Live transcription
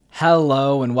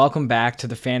Hello and welcome back to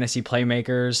the Fantasy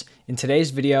Playmakers. In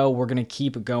today's video, we're going to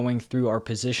keep going through our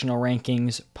positional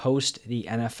rankings post the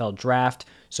NFL draft.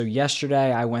 So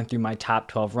yesterday, I went through my top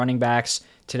 12 running backs.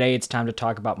 Today, it's time to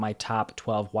talk about my top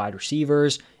 12 wide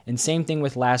receivers. And same thing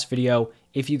with last video.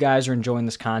 If you guys are enjoying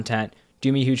this content,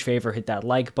 do me a huge favor, hit that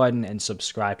like button and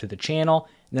subscribe to the channel.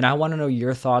 And then I want to know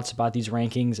your thoughts about these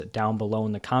rankings down below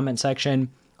in the comment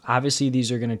section. Obviously,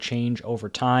 these are going to change over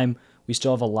time. We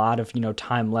still have a lot of,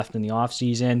 time left in the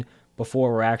offseason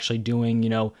before we're actually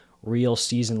doing, real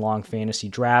season-long fantasy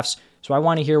drafts. So I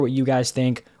want to hear what you guys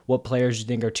think, what players you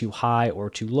think are too high or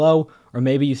too low, or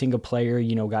maybe you think a player,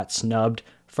 got snubbed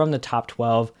from the top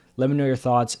 12. Let me know your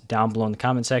thoughts down below in the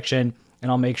comment section,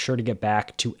 and I'll make sure to get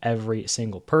back to every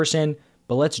single person.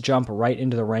 But let's jump right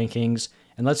into the rankings,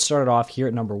 and let's start it off here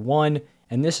at number 1,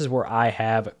 and this is where I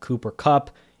have Cooper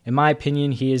Kupp. In my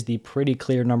opinion, he is the pretty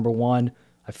clear number 1.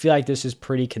 I feel like this is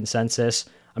pretty consensus.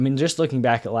 I mean, just looking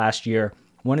back at last year,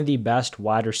 one of the best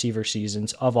wide receiver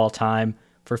seasons of all time.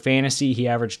 For fantasy, he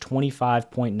averaged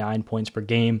 25.9 points per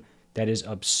game. That is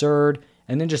absurd.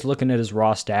 And then just looking at his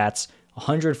raw stats,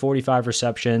 145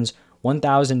 receptions,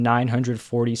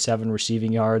 1,947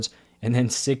 receiving yards, and then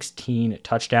 16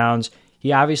 touchdowns.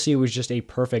 He obviously was just a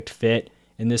perfect fit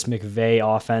in this McVay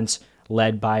offense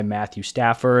led by Matthew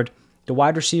Stafford. The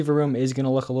wide receiver room is going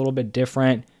to look a little bit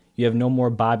different. You have no more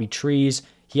Bobby Trees.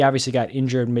 He obviously got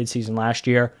injured midseason last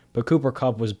year, but Cooper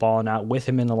Kupp was balling out with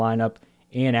him in the lineup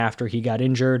and after he got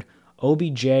injured.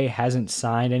 OBJ hasn't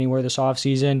signed anywhere this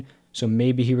offseason, so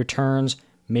maybe he returns,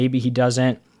 maybe he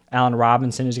doesn't. Allen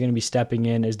Robinson is going to be stepping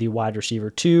in as the wide receiver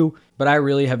 2, but I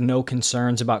really have no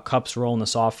concerns about Kupp's role in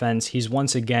this offense. He's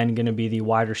once again going to be the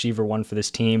wide receiver 1 for this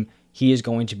team. He is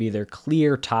going to be their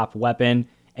clear top weapon,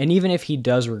 and even if he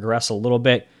does regress a little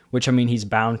bit, which he's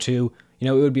bound to, it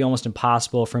would be almost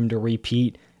impossible for him to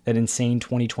repeat that insane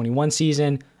 2021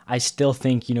 season. I still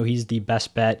think, he's the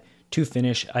best bet to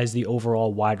finish as the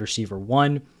overall wide receiver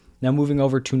 1. Now moving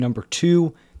over to number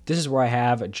 2, this is where I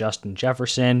have Justin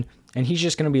Jefferson, and he's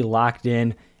just going to be locked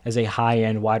in as a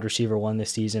high-end wide receiver 1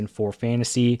 this season for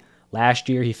fantasy. Last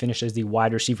year, he finished as the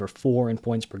wide receiver 4 in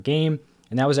points per game,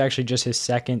 and that was actually just his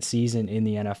second season in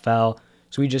the NFL.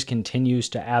 So he just continues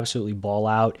to absolutely ball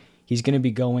out. He's going to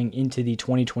be going into the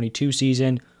 2022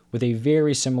 season with a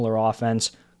very similar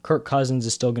offense. Kirk Cousins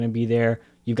is still going to be there.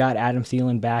 You've got Adam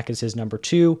Thielen back as his number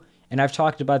 2. And I've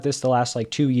talked about this the last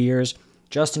 2 years.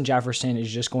 Justin Jefferson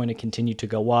is just going to continue to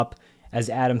go up as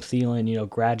Adam Thielen,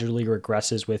 gradually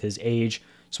regresses with his age.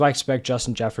 So I expect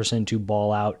Justin Jefferson to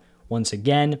ball out once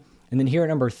again. And then here at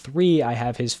number 3, I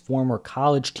have his former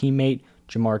college teammate,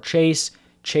 Ja'Marr Chase.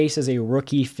 Chase as a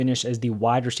rookie finished as the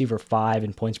wide receiver 5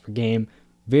 in points per game.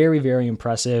 Very, very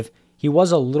impressive. He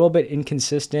was a little bit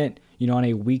inconsistent, on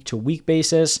a week-to-week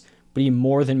basis, but he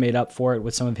more than made up for it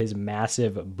with some of his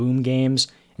massive boom games.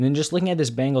 And then just looking at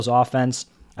this Bengals offense,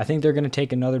 I think they're going to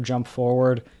take another jump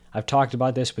forward. I've talked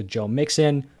about this with Joe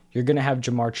Mixon. You're going to have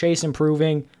Ja'Marr Chase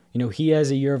improving. He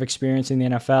has a year of experience in the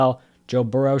NFL. Joe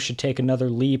Burrow should take another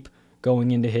leap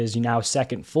going into his now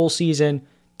second full season,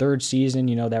 third season,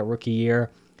 that rookie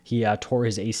year. He tore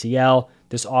his ACL.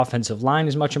 This offensive line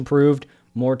is much improved.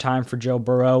 More time for Joe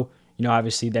Burrow.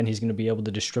 Obviously then he's going to be able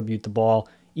to distribute the ball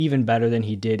even better than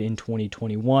he did in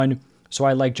 2021. So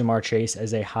I like Ja'Marr Chase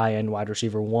as a high-end wide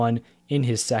receiver 1 in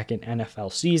his second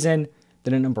NFL season.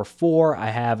 Then at number 4, I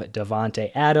have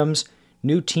Davante Adams.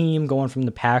 New team going from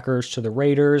the Packers to the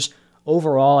Raiders.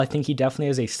 Overall, I think he definitely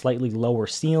has a slightly lower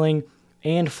ceiling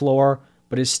and floor,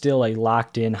 but is still a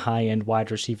locked-in high-end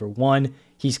wide receiver 1.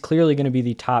 He's clearly going to be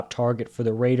the top target for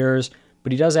the Raiders,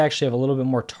 but he does actually have a little bit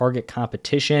more target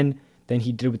competition than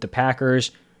he did with the Packers.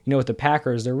 With the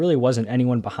Packers, there really wasn't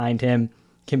anyone behind him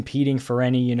competing for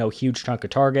any, huge chunk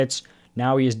of targets.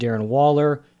 Now he is Darren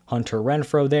Waller, Hunter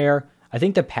Renfrow there. I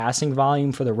think the passing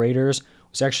volume for the Raiders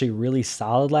was actually really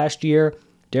solid last year.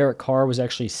 Derek Carr was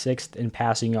actually 6th in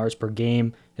passing yards per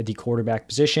game at the quarterback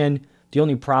position. The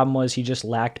only problem was he just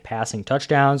lacked passing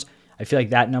touchdowns. I feel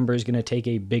like that number is going to take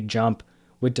a big jump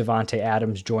with Davante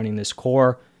Adams joining this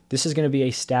core. This is going to be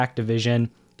a stacked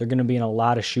division. They're going to be in a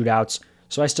lot of shootouts.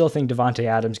 So I still think Davante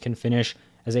Adams can finish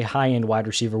as a high-end wide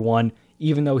receiver 1,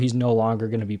 even though he's no longer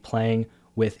going to be playing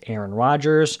with Aaron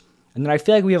Rodgers. And then I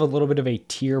feel like we have a little bit of a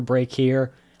tier break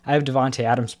here. I have Davante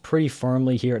Adams pretty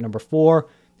firmly here at number 4.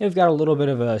 They've got a little bit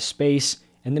of a space.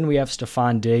 And then we have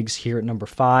Stephon Diggs here at number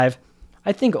 5.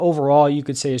 I think overall you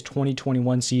could say his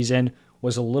 2021 season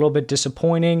was a little bit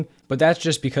disappointing, but that's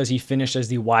just because he finished as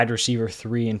the wide receiver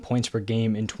 3 in points per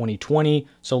game in 2020.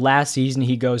 So last season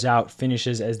he goes out,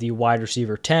 finishes as the wide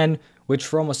receiver 10, which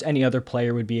for almost any other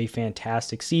player would be a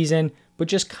fantastic season, but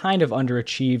just kind of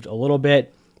underachieved a little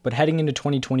bit. But heading into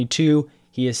 2022,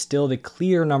 he is still the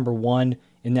clear number one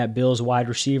in that Bills wide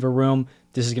receiver room.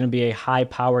 This is going to be a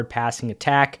high-powered passing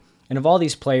attack. And of all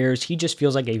these players, he just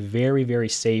feels like a very, very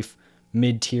safe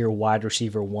mid-tier wide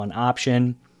receiver one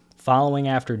option. Following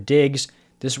after Diggs,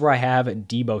 this is where I have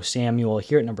Deebo Samuel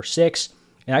here at number 6.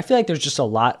 And I feel like there's just a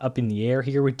lot up in the air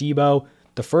here with Deebo.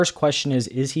 The first question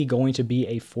is he going to be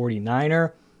a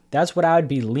 49er? That's what I would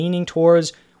be leaning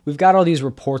towards. We've got all these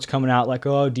reports coming out like,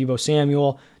 oh, Deebo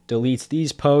Samuel deletes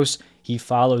these posts. He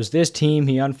follows this team.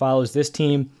 He unfollows this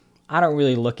team. I don't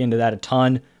really look into that a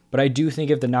ton, but I do think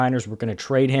if the Niners were going to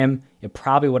trade him, it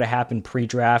probably would have happened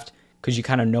pre-draft because you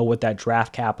kind of know what that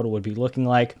draft capital would be looking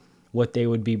like, what they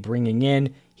would be bringing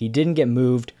in. He didn't get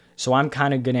moved, so I'm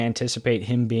kind of going to anticipate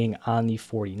him being on the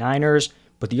 49ers.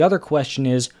 But the other question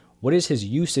is, what is his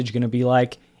usage going to be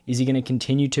like? Is he going to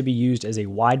continue to be used as a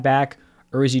wide back,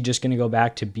 or is he just going to go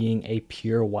back to being a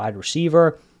pure wide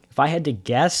receiver? If I had to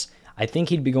guess, I think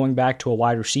he'd be going back to a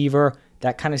wide receiver.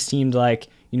 That kind of seemed like,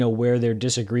 where their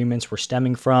disagreements were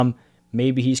stemming from.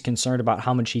 Maybe he's concerned about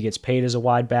how much he gets paid as a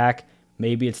wide back.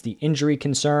 Maybe it's the injury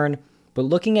concern. But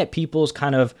looking at people's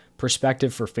kind of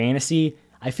perspective for fantasy,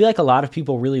 I feel like a lot of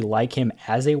people really like him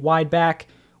as a wide back,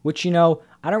 which, I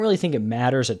don't really think it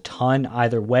matters a ton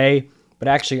either way. But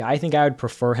actually, I think I would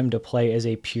prefer him to play as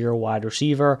a pure wide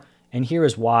receiver. And here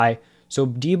is why. So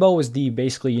Deebo was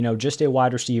basically, just a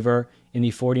wide receiver in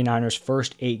the 49ers'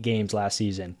 first 8 games last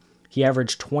season. He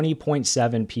averaged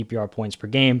 20.7 PPR points per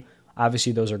game.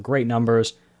 Obviously, those are great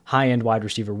numbers. High-end wide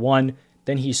receiver 1.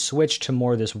 Then he switched to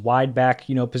more this wide back,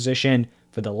 position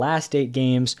for the last 8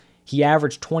 games. He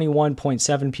averaged 21.7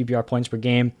 PPR points per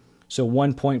game, so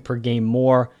 1 point per game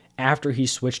more after he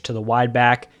switched to the wide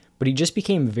back. But he just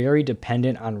became very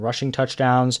dependent on rushing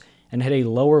touchdowns and had a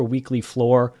lower weekly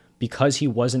floor because he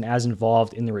wasn't as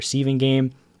involved in the receiving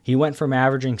game. He went from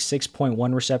averaging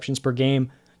 6.1 receptions per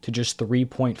game to just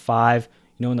 3.5,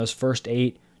 in those first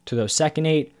 8 to those second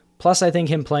 8. Plus, I think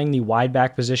him playing the wide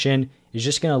back position is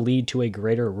just going to lead to a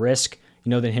greater risk,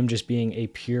 than him just being a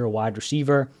pure wide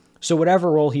receiver. So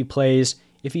whatever role he plays,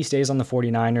 if he stays on the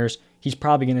 49ers, he's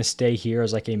probably going to stay here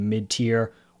as like a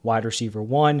mid-tier wide receiver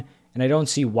 1. And I don't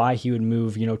see why he would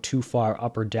move, too far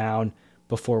up or down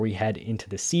before we head into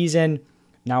the season.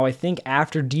 Now, I think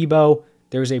after Deebo,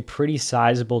 there's a pretty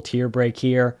sizable tier break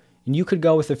here. And you could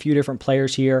go with a few different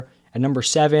players here. At number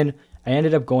 7, I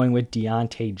ended up going with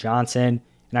Diontae Johnson.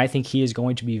 And I think he is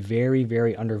going to be very,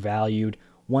 very undervalued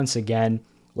once again.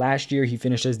 Last year, he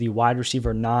finished as the wide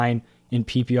receiver 9 in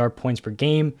PPR points per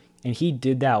game. And he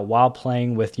did that while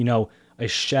playing with, a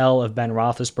shell of Ben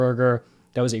Roethlisberger.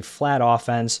 That was a flat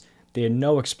offense. They had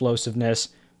no explosiveness,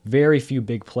 very few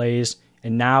big plays.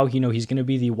 And now, he's going to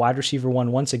be the wide receiver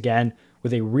 1 once again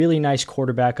with a really nice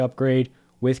quarterback upgrade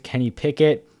with Kenny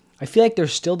Pickett. I feel like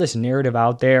there's still this narrative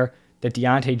out there that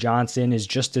Diontae Johnson is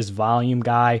just this volume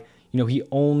guy. He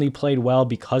only played well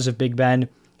because of Big Ben.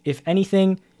 If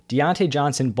anything, Diontae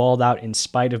Johnson balled out in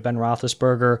spite of Ben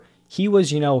Roethlisberger. He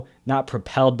was, not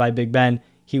propelled by Big Ben.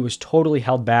 He was totally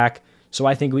held back. So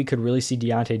I think we could really see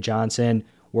Diontae Johnson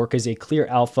work as a clear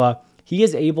alpha. He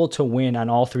is able to win on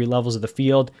all 3 levels of the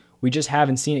field. We just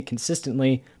haven't seen it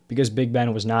consistently because Big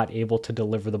Ben was not able to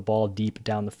deliver the ball deep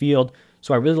down the field.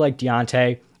 So I really like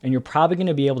Diontae, and you're probably going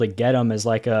to be able to get him as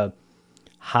like a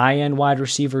high-end wide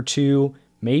receiver 2,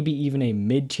 maybe even a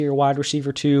mid-tier wide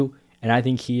receiver 2, and I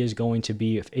think he is going to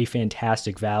be a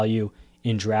fantastic value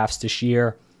in drafts this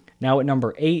year. Now at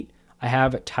number 8, I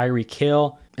have Tyreek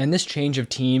Hill. And this change of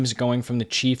teams going from the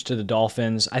Chiefs to the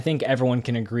Dolphins, I think everyone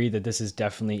can agree that this is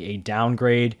definitely a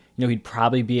downgrade. He'd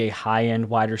probably be a high-end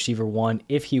wide receiver 1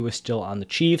 if he was still on the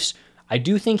Chiefs. I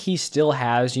do think he still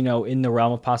has, in the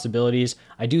realm of possibilities,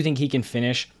 I do think he can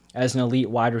finish as an elite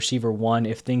wide receiver 1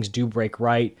 if things do break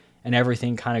right and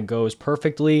everything kind of goes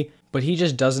perfectly. But he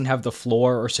just doesn't have the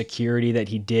floor or security that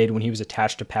he did when he was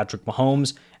attached to Patrick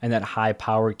Mahomes and that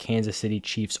high-powered Kansas City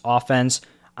Chiefs offense.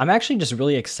 I'm actually just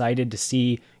really excited to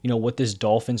see, what this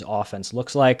Dolphins offense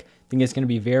looks like. I think it's going to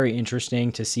be very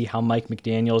interesting to see how Mike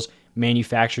McDaniels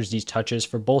manufactures these touches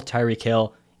for both Tyreek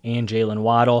Hill and Jalen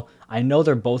Waddle. I know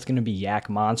they're both going to be yak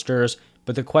monsters,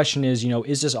 but the question is,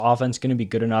 is this offense going to be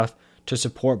good enough to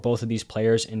support both of these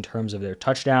players in terms of their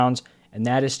touchdowns? And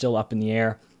that is still up in the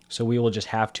air, so we will just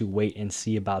have to wait and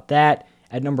see about that.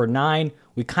 At number 9,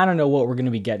 we kind of know what we're going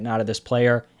to be getting out of this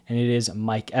player, and it is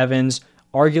Mike Evans,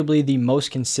 arguably the most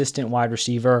consistent wide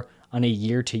receiver on a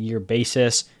year-to-year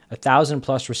basis,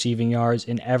 1,000-plus receiving yards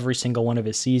in every single one of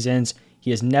his seasons.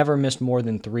 He has never missed more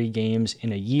than 3 games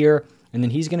in a year, and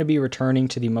then he's going to be returning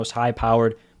to the most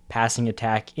high-powered passing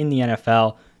attack in the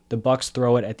NFL. The Bucs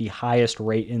throw it at the highest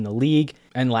rate in the league.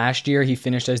 And last year, he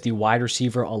finished as the wide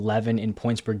receiver 11 in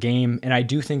points per game. And I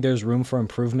do think there's room for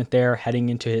improvement there heading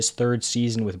into his third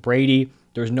season with Brady.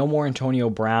 There's no more Antonio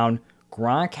Brown.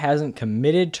 Gronk hasn't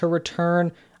committed to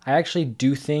return. I actually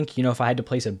do think, if I had to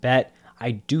place a bet,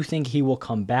 I do think he will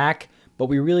come back, but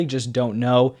we really just don't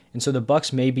know. And so the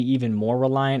Bucs may be even more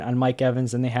reliant on Mike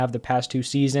Evans than they have the past 2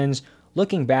 seasons.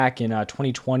 Looking back in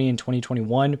 2020 and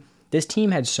 2021, this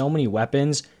team had so many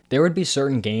weapons. There would be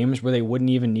certain games where they wouldn't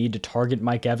even need to target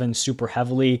Mike Evans super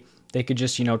heavily. They could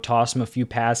just, toss him a few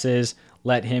passes,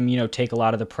 let him, take a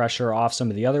lot of the pressure off some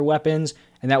of the other weapons.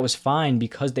 And that was fine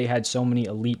because they had so many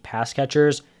elite pass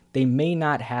catchers. They may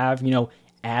not have,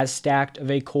 as stacked of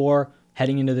a core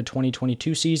heading into the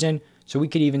 2022 season. So we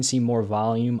could even see more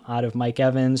volume out of Mike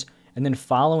Evans. And then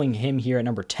following him here at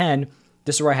number 10,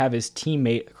 this is where I have his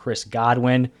teammate, Chris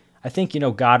Godwin. I think,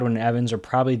 Godwin and Evans are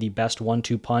probably the best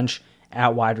 1-2 punch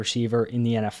at wide receiver in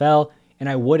the NFL. And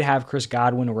I would have Chris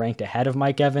Godwin ranked ahead of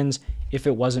Mike Evans if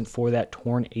it wasn't for that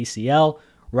torn ACL.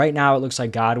 Right now, it looks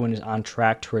like Godwin is on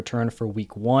track to return for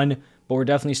week 1, but we're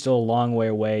definitely still a long way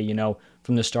away,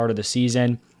 from the start of the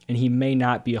season. And he may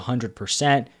not be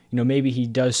 100%. Maybe he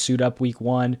does suit up week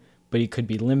 1, but he could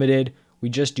be limited. We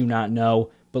just do not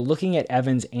know. But looking at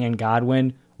Evans and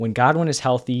Godwin, when Godwin is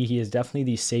healthy, he is definitely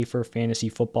the safer fantasy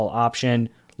football option.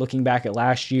 Looking back at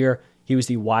last year, he was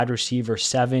the wide receiver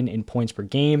 7 in points per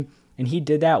game, and he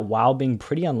did that while being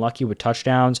pretty unlucky with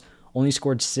touchdowns. Only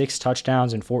scored 6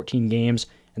 touchdowns in 14 games,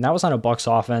 and that was on a Bucs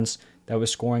offense that was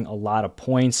scoring a lot of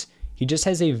points. He just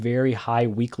has a very high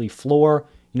weekly floor,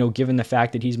 given the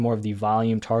fact that he's more of the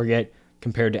volume target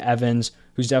compared to Evans,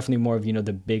 who's definitely more of,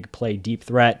 the big play deep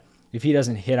threat. If he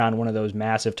doesn't hit on one of those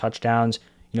massive touchdowns,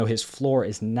 his floor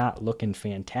is not looking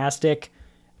fantastic.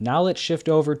 Now let's shift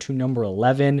over to number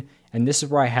 11, and this is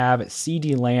where I have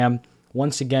CeeDee Lamb.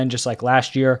 Once again, just like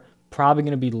last year, probably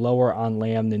going to be lower on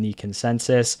Lamb than the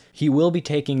consensus. He will be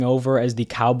taking over as the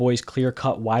Cowboys'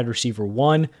 clear-cut wide receiver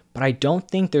 1, but I don't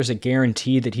think there's a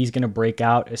guarantee that he's going to break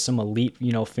out as some elite,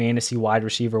 fantasy wide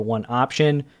receiver 1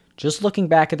 option. Just looking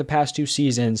back at the past 2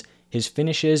 seasons, his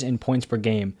finishes in points per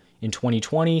game. In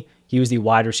 2020, he was the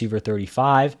wide receiver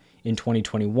 35. In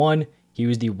 2021, he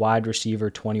was the wide receiver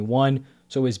 21.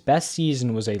 So his best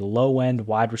season was a low-end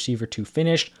wide receiver 2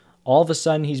 finish. All of a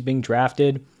sudden, he's being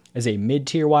drafted as a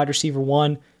mid-tier wide receiver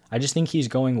 1. I just think he's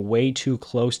going way too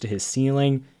close to his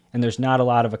ceiling, and there's not a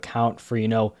lot of account for,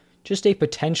 just a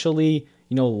potentially,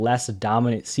 less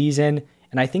dominant season.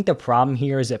 And I think the problem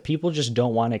here is that people just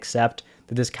don't want to accept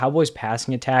that this Cowboys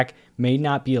passing attack may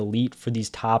not be elite for these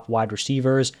top wide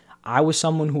receivers. I was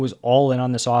someone who was all in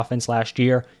on this offense last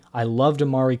year. I loved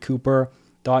Amari Cooper,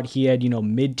 thought he had,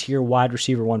 mid-tier wide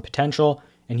receiver 1 potential,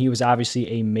 and he was obviously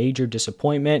a major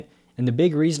disappointment. And the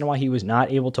big reason why he was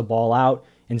not able to ball out,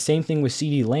 and same thing with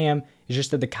CeeDee Lamb, is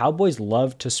just that the Cowboys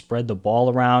love to spread the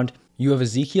ball around. You have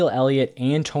Ezekiel Elliott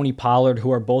and Tony Pollard,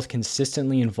 who are both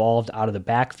consistently involved out of the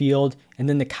backfield. And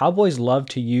then the Cowboys love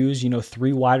to use,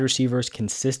 3 wide receivers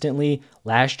consistently.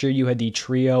 Last year, you had the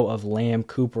trio of Lamb,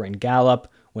 Cooper, and Gallup.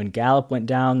 When Gallup went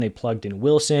down, they plugged in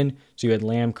Wilson. So you had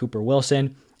Lamb, Cooper,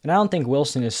 Wilson. And I don't think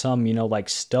Wilson is some,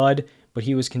 stud, but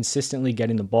he was consistently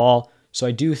getting the ball. So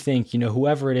I do think,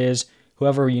 whoever it is,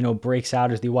 whoever, breaks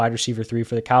out as the wide receiver 3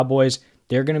 for the Cowboys,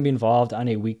 they're going to be involved on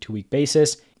a week-to-week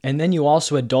basis. And then you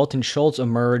also had Dalton Schultz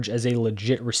emerge as a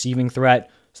legit receiving threat.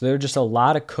 So there are just a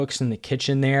lot of cooks in the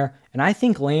kitchen there. And I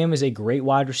think Lamb is a great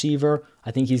wide receiver.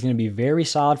 I think he's going to be very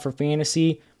solid for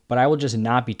fantasy, but I will just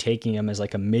not be taking him as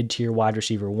like a mid-tier wide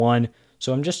receiver 1.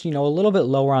 So I'm just, a little bit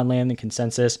lower on Lamb than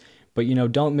consensus, but,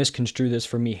 don't misconstrue this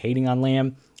for me hating on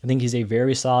Lamb. I think he's a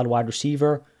very solid wide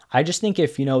receiver. I just think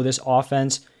if, this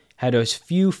offense had a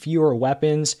few fewer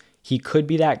weapons, he could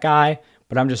be that guy,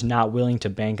 but I'm just not willing to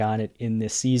bank on it in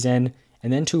this season.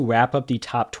 And then to wrap up the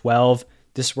top 12,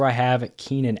 this is where I have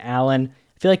Keenan Allen.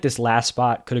 I feel like this last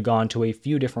spot could have gone to a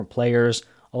few different players.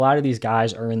 A lot of these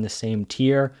guys are in the same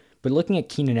tier, but looking at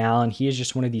Keenan Allen, he is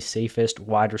just one of the safest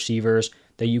wide receivers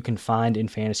that you can find in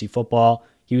fantasy football.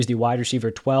 He was the wide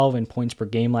receiver 12 in points per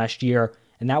game last year,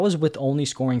 and that was with only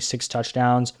scoring 6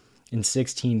 touchdowns in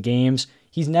 16 games.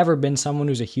 He's never been someone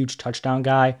who's a huge touchdown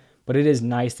guy, but it is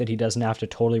nice that he doesn't have to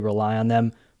totally rely on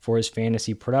them for his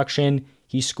fantasy production.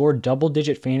 He scored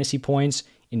double-digit fantasy points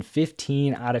in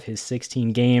 15 out of his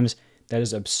 16 games. That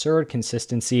is absurd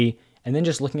consistency. And then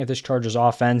just looking at this Chargers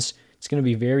offense, it's going to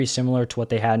be very similar to what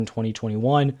they had in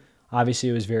 2021. Obviously,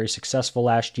 it was very successful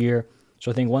last year.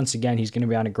 So I think once again, he's going to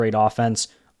be on a great offense,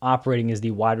 operating as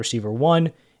the wide receiver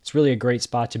 1. It's really a great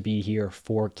spot to be here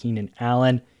for Keenan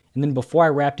Allen. And then before I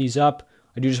wrap these up,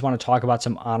 I do just want to talk about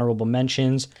some honorable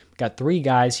mentions. We've got 3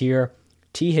 guys here: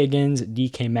 T. Higgins,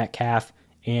 DK Metcalf,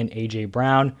 and A.J.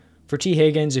 Brown. For T.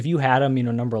 Higgins, if you had him,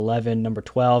 number 11, number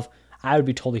 12, I would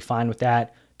be totally fine with that.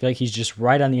 I feel like he's just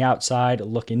right on the outside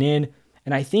looking in.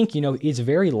 And I think, it's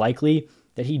very likely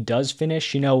that he does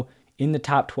finish, in the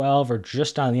top 12 or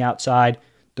just on the outside.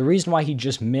 The reason why he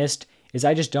just missed is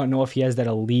I just don't know if he has that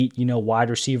elite, wide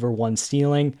receiver 1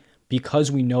 ceiling,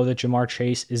 because we know that Ja'Marr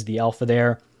Chase is the alpha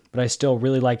there. But I still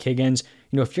really like Higgins.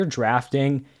 If you're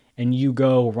drafting and you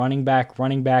go running back,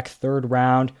 3rd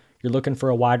round, you're looking for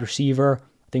a wide receiver,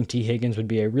 I think T. Higgins would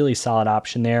be a really solid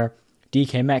option there.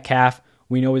 DK Metcalf,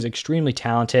 we know, is extremely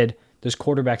talented. This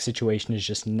quarterback situation is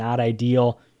just not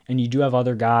ideal. And you do have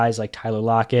other guys like Tyler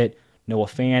Lockett, Noah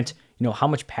Fant. How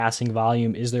much passing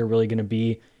volume is there really going to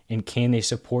be? And can they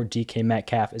support DK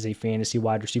Metcalf as a fantasy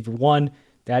wide receiver 1?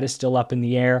 That is still up in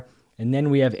the air. And then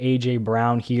we have A.J.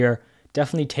 Brown here.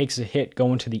 Definitely takes a hit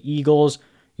going to the Eagles.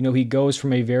 He goes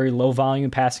from a very low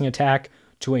volume passing attack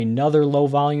to another low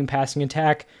volume passing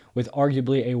attack with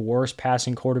arguably a worse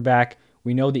passing quarterback.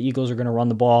 We know the Eagles are going to run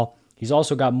the ball. He's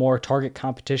also got more target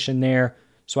competition there.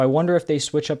 So I wonder if they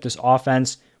switch up this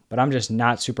offense, but I'm just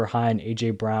not super high on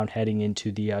A.J. Brown heading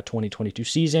into the 2022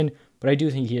 season. But I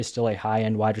do think he is still a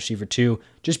high-end wide receiver too,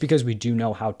 just because we do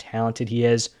know how talented he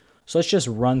is. So let's just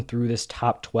run through this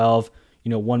top 12,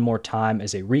 one more time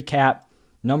as a recap.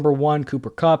 Number 1,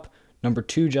 Cooper Kupp. Number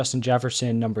 2, Justin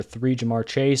Jefferson. Number 3, Ja'Marr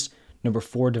Chase. Number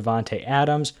 4, Devontae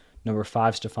Adams. Number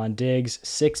 5, Stephon Diggs.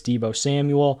 6, Deebo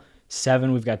Samuel.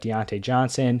 7, we've got Deontay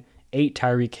Johnson. 8,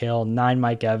 Tyreek Hill. 9,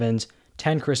 Mike Evans.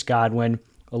 10, Chris Godwin.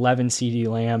 11, CeeDee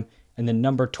Lamb. And then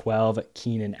number 12,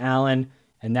 Keenan Allen.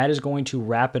 And that is going to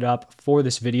wrap it up for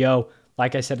this video.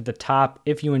 Like I said at the top,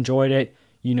 if you enjoyed it,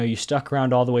 you stuck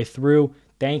around all the way through,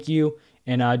 thank you.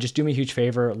 And just do me a huge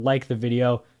favor, like the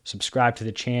video, subscribe to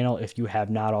the channel if you have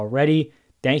not already.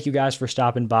 Thank you guys for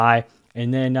stopping by.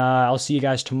 And then I'll see you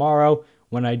guys tomorrow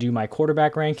when I do my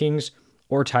quarterback rankings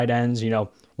or tight ends,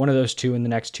 one of those two in the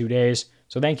next 2 days.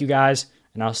 So thank you guys,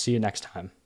 and I'll see you next time.